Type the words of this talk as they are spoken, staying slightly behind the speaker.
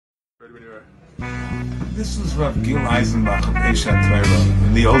Ready when you are. This is Rav Gil Eisenbach of Aish HaTorah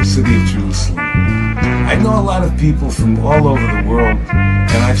in the old city of Jerusalem. I know a lot of people from all over the world,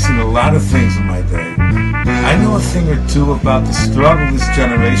 and I've seen a lot of things in my day. I know a thing or two about the struggle this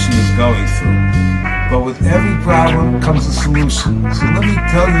generation is going through. But with every problem comes a solution. So let me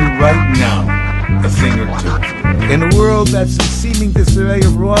tell you right now a thing or two. In a world that's in seeming disarray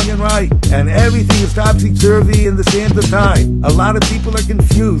of wrong and right, and everything is topsy-turvy in the sands of time, a lot of people are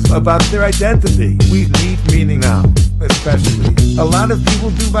confused about their identity. We need meaning now, especially. A lot of people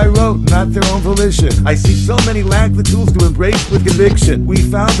do by rote, not their own volition. I see so many lack the tools to embrace with conviction. We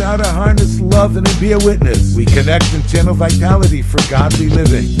found how to harness love and to be a witness. We connect and channel vitality for godly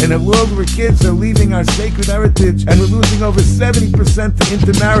living. In a world where kids are leaving our sacred heritage, and we're losing over 70% to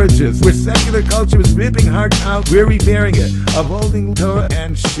intermarriages, where secular culture is ripping hearts out, we're repairing it, upholding Torah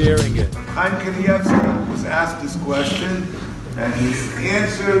and sharing it. Chaim Kanievsky was asked this question, and he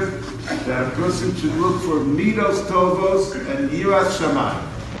answered that a person should look for midos tovos and yiras shamayim.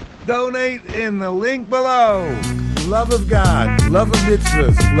 Donate in the link below. Love of God, love of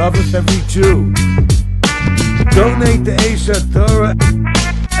mitzvahs, love of every Jew. Donate to Aish HaTorah,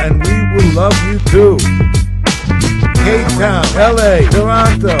 and we will love you too. Cape Town, LA,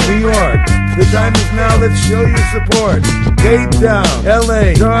 Toronto, New York. The time is now, let's show your support. Cape Town,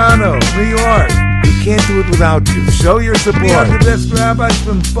 LA, Toronto, New York. We can't do it without you. Show your support. We are the best rabbis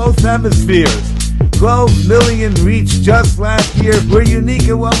from both hemispheres. 12 million reach just last year. We're unique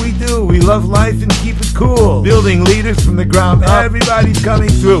in what we do. We love life and keep it cool. Building leaders from the ground up. Everybody's coming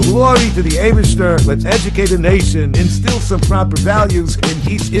through. Glory to the Eibishter. Let's educate a nation. Instill some proper values in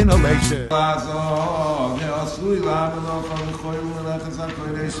each inhalation.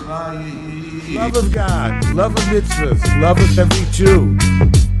 Love of God, love of mitzvahs, love of every Jew.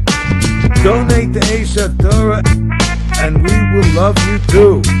 Donate to Aish HaTorah, and we will love you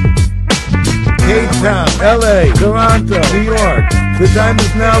too. Cape Town, LA, Toronto, New York. The time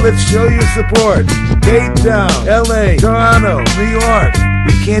is now, let's show your support. Cape Town, LA, Toronto, New York.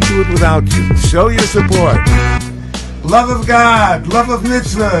 We can't do it without you. Show your support. Love of God, love of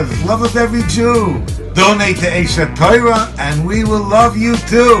mitzvahs, love of every Jew. Donate to Aish HaTorah, and we will love you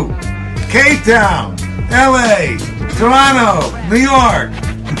too. Cape Town, LA, Toronto, New York.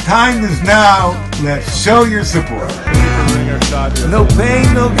 The time is now. Let's show your support. No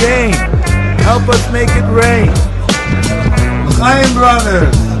pain, no gain. Help us make it rain. Chaim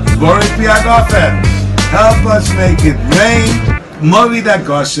brothers, Boris Piagofet. Help us make it rain. Movida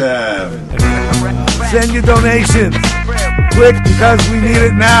Goshem. Send your donations. Quick, because we need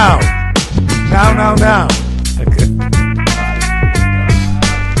it now. Now. Okay.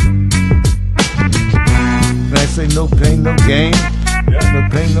 Can I say no pain, no gain? Yeah. No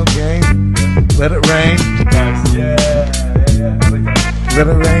pain, no gain. Yeah. Let it rain. Nice. Yeah. I like that. Let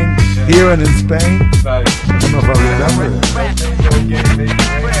it rain here and in Spain. Nice. I don't know if I remember it.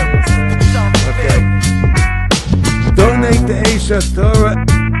 Okay. Donate to Aish HaTorah,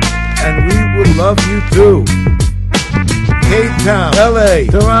 and we will love you too. Cape Town, LA,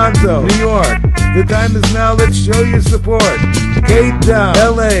 Toronto, New York. The time is now, let's show your support. Cape Town,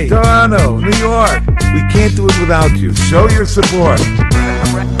 LA, Toronto, New York. We can't do it without you. Show your support.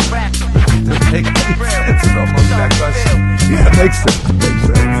 Doesn't make any sense. It's almost that question. Yeah, it makes sense.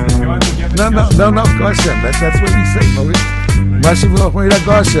 No, Goshem. That's what we say, Maurice. Mashiach Moira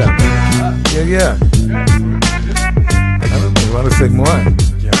Goshem. Yeah. I don't know, you want to say more?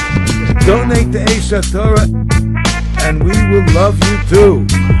 Donate to Aish HaTorah, and we will love you too.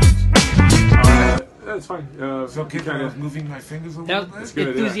 That's fine. It's okay if I was moving my fingers a little bit? That's good.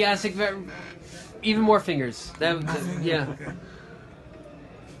 Enthusiastic, even more fingers. Yeah.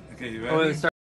 Okay, you ready?